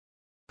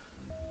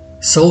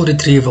Soul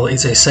retrieval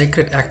is a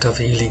sacred act of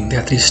healing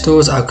that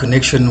restores our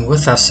connection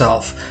with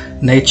ourselves,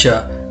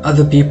 nature,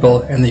 other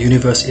people, and the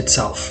universe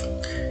itself.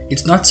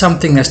 It's not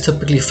something that's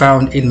typically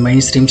found in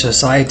mainstream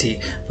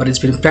society, but it's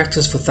been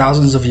practiced for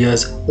thousands of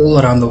years all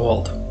around the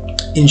world.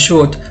 In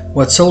short,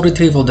 what soul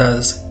retrieval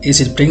does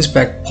is it brings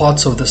back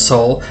parts of the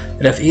soul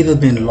that have either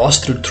been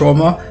lost through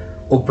trauma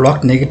or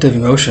blocked negative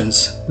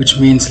emotions,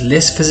 which means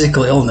less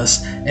physical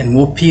illness and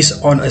more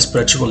peace on a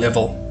spiritual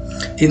level.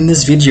 In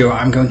this video,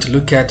 I'm going to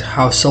look at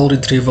how soul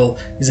retrieval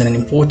is an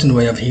important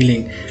way of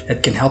healing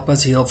that can help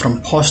us heal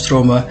from past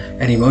trauma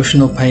and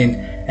emotional pain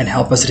and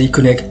help us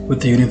reconnect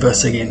with the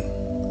universe again.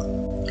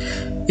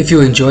 If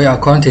you enjoy our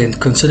content,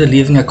 consider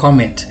leaving a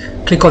comment.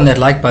 Click on that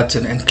like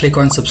button and click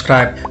on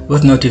subscribe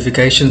with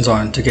notifications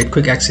on to get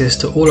quick access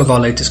to all of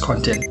our latest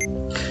content.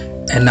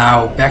 And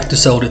now, back to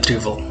soul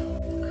retrieval.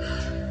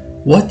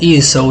 What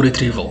is soul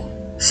retrieval?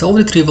 Soul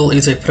retrieval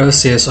is a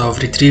process of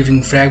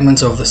retrieving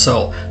fragments of the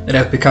soul that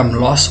have become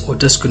lost or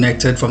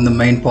disconnected from the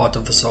main part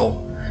of the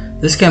soul.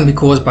 This can be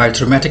caused by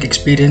traumatic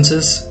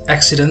experiences,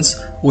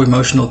 accidents, or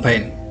emotional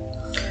pain.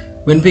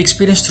 When we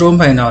experience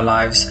trauma in our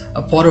lives,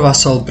 a part of our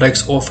soul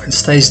breaks off and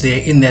stays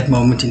there in that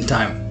moment in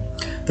time.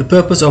 The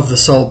purpose of the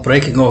soul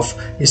breaking off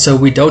is so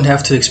we don't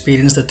have to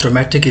experience the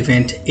traumatic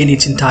event in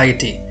its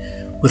entirety.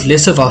 With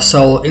less of our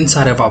soul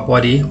inside of our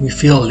body, we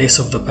feel less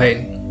of the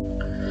pain.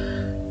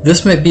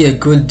 This may be a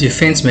good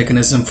defense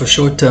mechanism for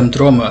short-term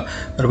trauma,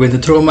 but when the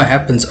trauma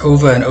happens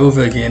over and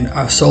over again,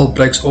 our soul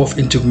breaks off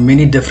into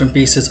many different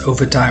pieces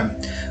over time.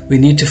 We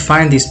need to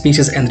find these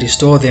pieces and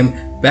restore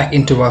them back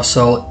into our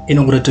soul in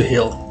order to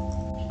heal.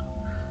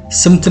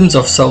 Symptoms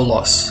of soul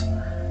loss.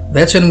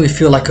 That's when we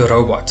feel like a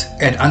robot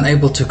and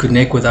unable to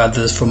connect with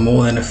others for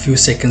more than a few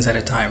seconds at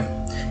a time.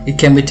 It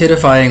can be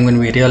terrifying when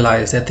we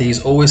realize that there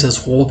is always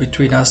this wall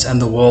between us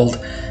and the world,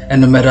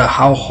 and no matter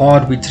how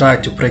hard we try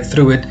to break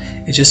through it,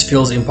 it just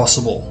feels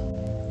impossible.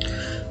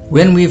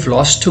 When we've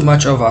lost too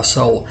much of our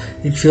soul,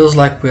 it feels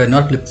like we are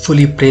not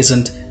fully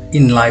present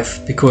in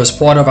life because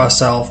part of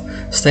ourselves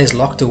stays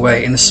locked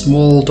away in a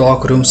small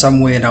dark room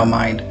somewhere in our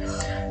mind.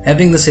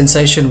 Having the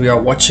sensation we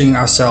are watching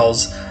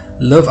ourselves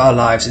live our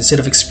lives instead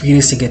of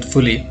experiencing it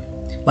fully,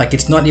 like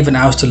it's not even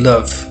ours to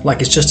live,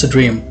 like it's just a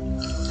dream.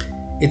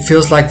 It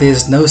feels like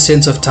there's no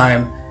sense of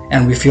time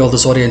and we feel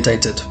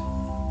disorientated.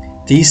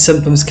 These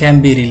symptoms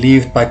can be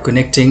relieved by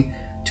connecting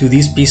to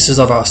these pieces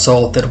of our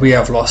soul that we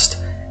have lost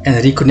and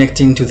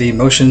reconnecting to the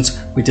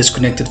emotions we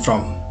disconnected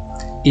from.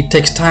 It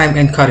takes time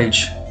and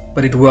courage,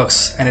 but it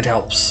works and it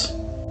helps.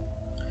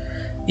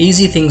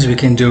 Easy things we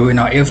can do in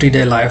our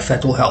everyday life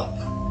that will help.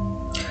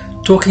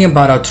 Talking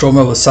about our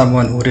trauma with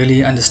someone who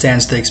really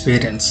understands the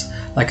experience,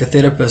 like a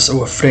therapist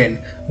or a friend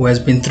who has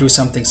been through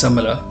something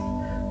similar.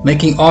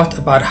 Making art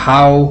about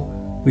how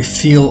we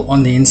feel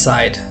on the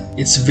inside.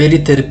 It's very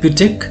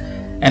therapeutic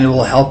and it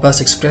will help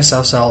us express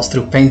ourselves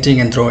through painting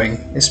and drawing,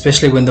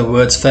 especially when the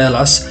words fail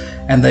us,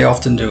 and they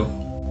often do.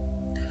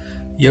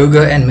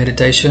 Yoga and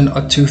meditation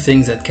are two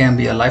things that can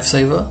be a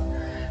lifesaver.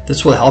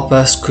 This will help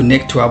us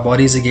connect to our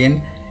bodies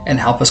again and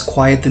help us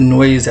quiet the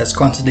noise that's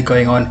constantly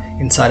going on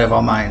inside of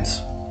our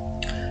minds.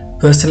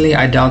 Personally,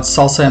 I dance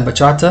salsa and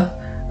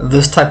bachata.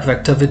 This type of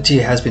activity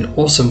has been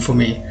awesome for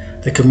me.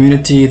 The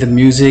community, the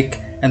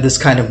music, and this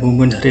kind of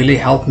movement really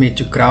helped me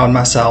to ground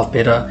myself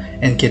better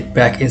and get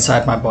back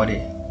inside my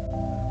body.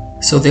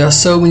 So there are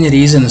so many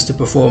reasons to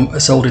perform a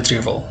soul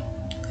retrieval.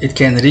 It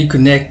can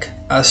reconnect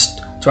us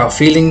to our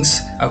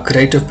feelings, our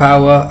creative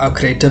power, our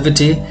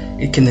creativity.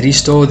 It can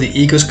restore the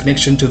ego's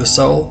connection to the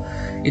soul.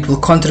 It will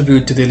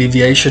contribute to the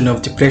alleviation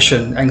of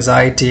depression,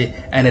 anxiety,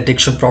 and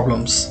addiction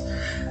problems.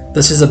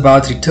 This is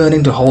about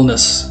returning to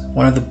wholeness,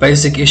 one of the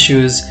basic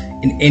issues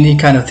in any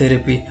kind of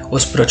therapy or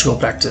spiritual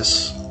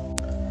practice.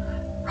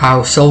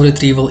 How soul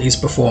retrieval is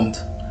performed.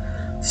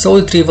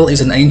 Soul retrieval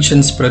is an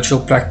ancient spiritual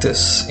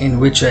practice in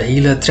which a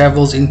healer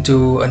travels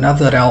into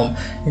another realm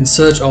in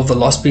search of the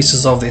lost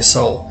pieces of their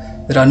soul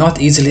that are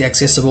not easily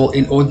accessible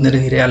in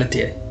ordinary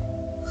reality.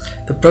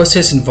 The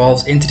process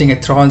involves entering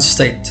a trance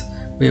state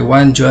where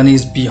one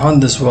journeys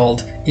beyond this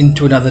world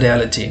into another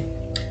reality.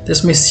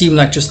 This may seem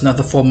like just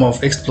another form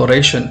of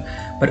exploration,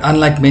 but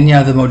unlike many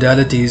other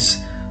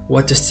modalities,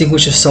 what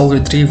distinguishes soul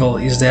retrieval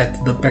is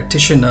that the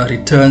practitioner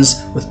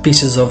returns with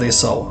pieces of their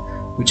soul,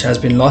 which has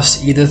been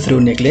lost either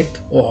through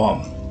neglect or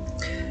harm.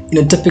 In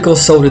a typical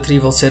soul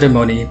retrieval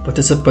ceremony,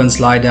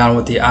 participants lie down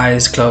with their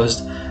eyes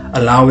closed,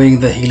 allowing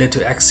the healer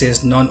to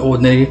access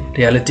non-ordinary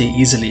reality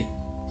easily.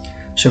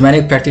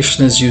 Shamanic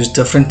practitioners use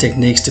different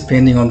techniques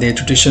depending on their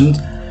tradition,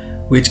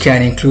 which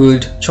can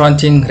include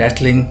chanting,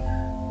 rattling,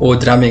 or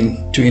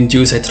drumming to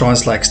induce a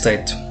trance-like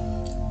state.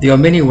 There are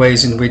many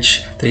ways in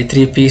which the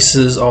retrieved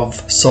pieces of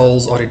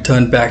souls are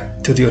returned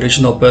back to the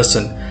original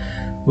person,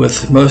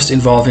 with most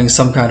involving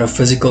some kind of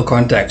physical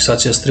contact,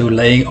 such as through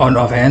laying on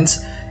of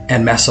hands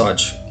and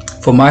massage.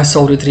 For my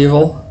soul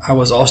retrieval, I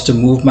was asked to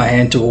move my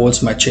hand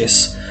towards my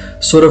chest,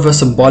 sort of a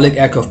symbolic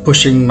act of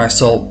pushing my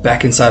soul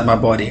back inside my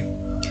body.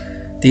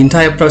 The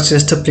entire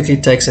process typically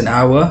takes an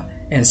hour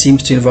and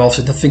seems to involve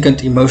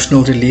significant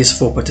emotional release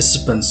for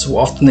participants who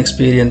often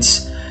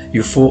experience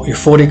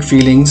euphoric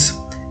feelings,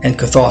 and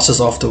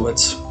catharsis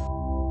afterwards.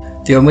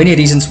 There are many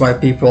reasons why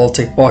people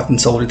take part in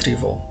soul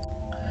retrieval.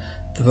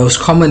 The most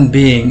common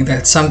being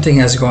that something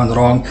has gone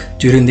wrong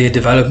during their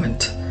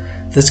development.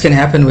 This can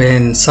happen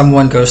when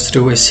someone goes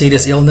through a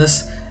serious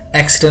illness,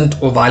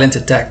 accident, or violent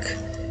attack.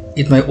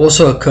 It may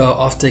also occur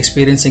after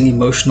experiencing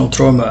emotional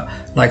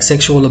trauma like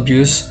sexual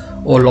abuse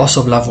or loss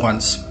of loved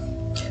ones.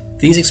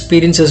 These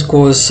experiences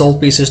cause soul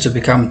pieces to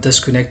become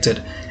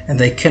disconnected, and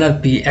they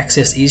cannot be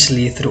accessed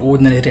easily through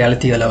ordinary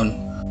reality alone.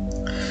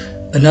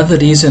 Another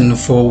reason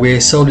for where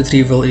soul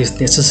retrieval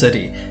is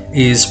necessary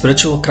is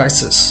spiritual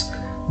crisis,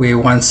 where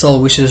one's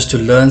soul wishes to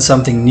learn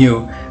something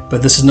new,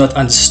 but this is not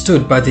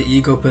understood by the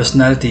ego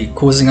personality,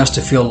 causing us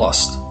to feel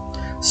lost.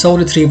 Soul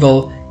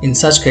retrieval in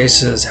such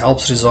cases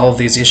helps resolve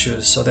these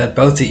issues so that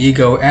both the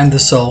ego and the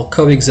soul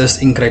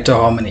coexist in greater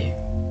harmony.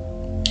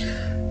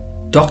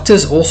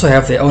 Doctors also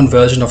have their own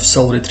version of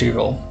soul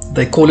retrieval.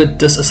 They call it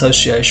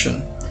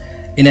disassociation.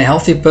 In a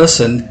healthy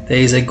person, there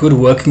is a good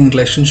working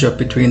relationship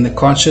between the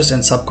conscious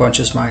and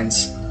subconscious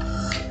minds.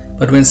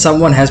 But when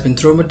someone has been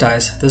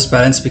traumatized, this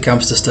balance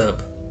becomes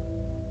disturbed.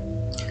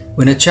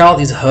 When a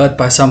child is hurt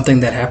by something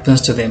that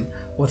happens to them,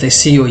 or they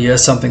see or hear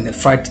something that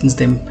frightens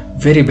them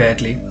very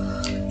badly,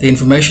 the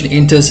information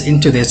enters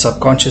into their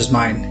subconscious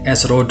mind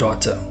as raw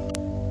data.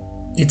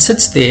 It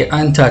sits there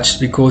untouched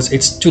because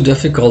it's too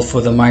difficult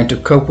for the mind to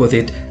cope with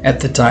it at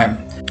the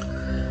time.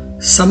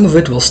 Some of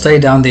it will stay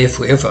down there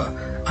forever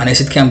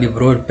unless it can be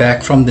brought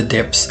back from the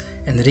depths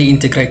and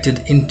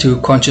reintegrated into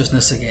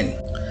consciousness again.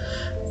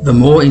 The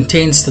more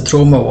intense the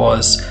trauma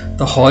was,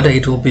 the harder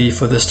it will be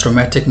for this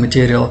traumatic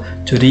material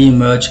to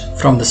re-emerge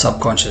from the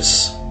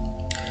subconscious.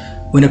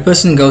 When a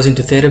person goes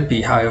into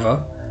therapy,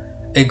 however,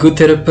 a good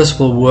therapist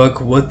will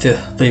work with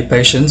their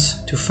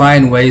patients to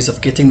find ways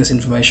of getting this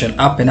information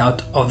up and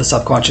out of the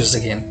subconscious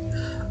again.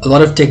 A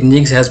lot of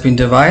techniques has been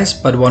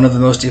devised, but one of the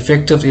most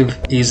effective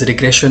is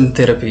regression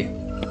therapy.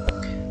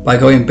 By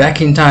going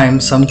back in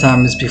time,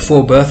 sometimes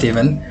before birth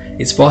even,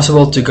 it's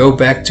possible to go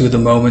back to the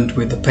moment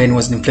where the pain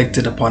was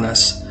inflicted upon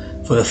us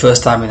for the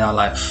first time in our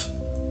life.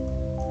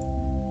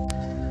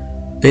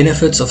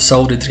 Benefits of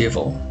soul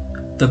retrieval.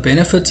 The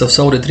benefits of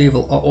soul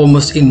retrieval are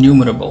almost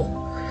innumerable.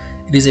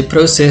 It is a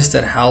process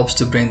that helps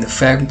to bring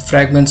the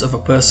fragments of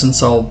a person's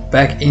soul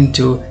back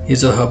into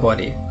his or her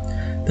body.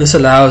 This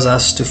allows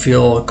us to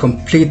feel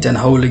complete and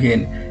whole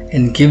again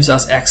and gives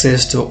us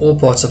access to all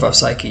parts of our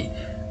psyche,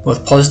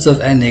 both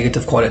positive and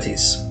negative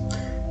qualities.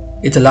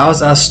 It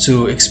allows us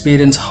to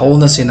experience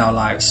wholeness in our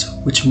lives,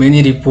 which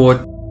many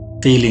report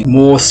feeling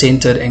more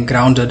centered and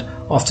grounded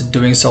after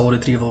doing soul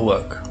retrieval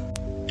work.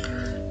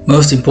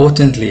 Most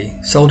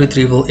importantly, soul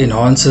retrieval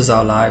enhances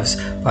our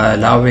lives by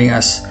allowing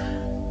us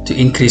to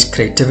increase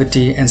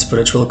creativity and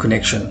spiritual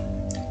connection.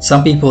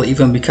 Some people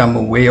even become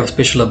aware of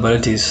special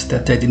abilities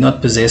that they did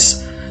not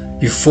possess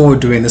before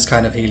doing this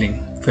kind of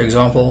healing. For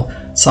example,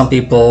 some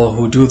people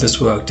who do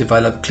this work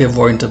develop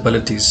clairvoyant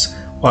abilities,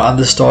 while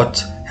others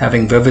start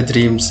having vivid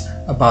dreams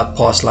about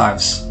past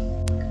lives.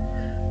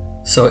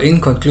 So in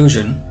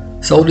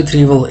conclusion, soul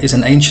retrieval is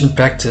an ancient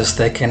practice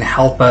that can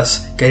help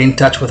us get in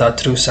touch with our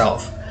true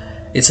self.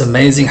 It's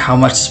amazing how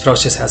much this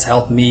process has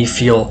helped me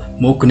feel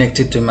more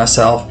connected to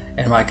myself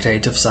and my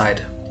creative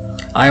side.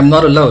 I am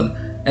not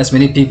alone, as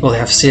many people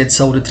have said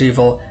soul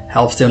retrieval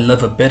helps them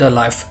live a better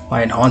life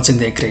by enhancing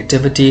their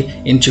creativity,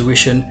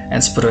 intuition,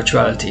 and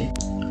spirituality.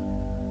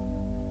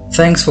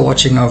 Thanks for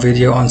watching our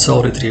video on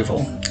soul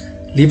retrieval.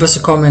 Leave us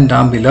a comment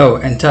down below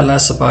and tell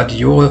us about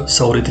your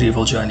soul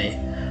retrieval journey.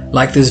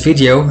 Like this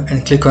video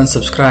and click on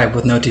subscribe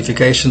with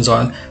notifications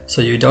on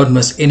so you don't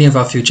miss any of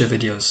our future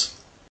videos.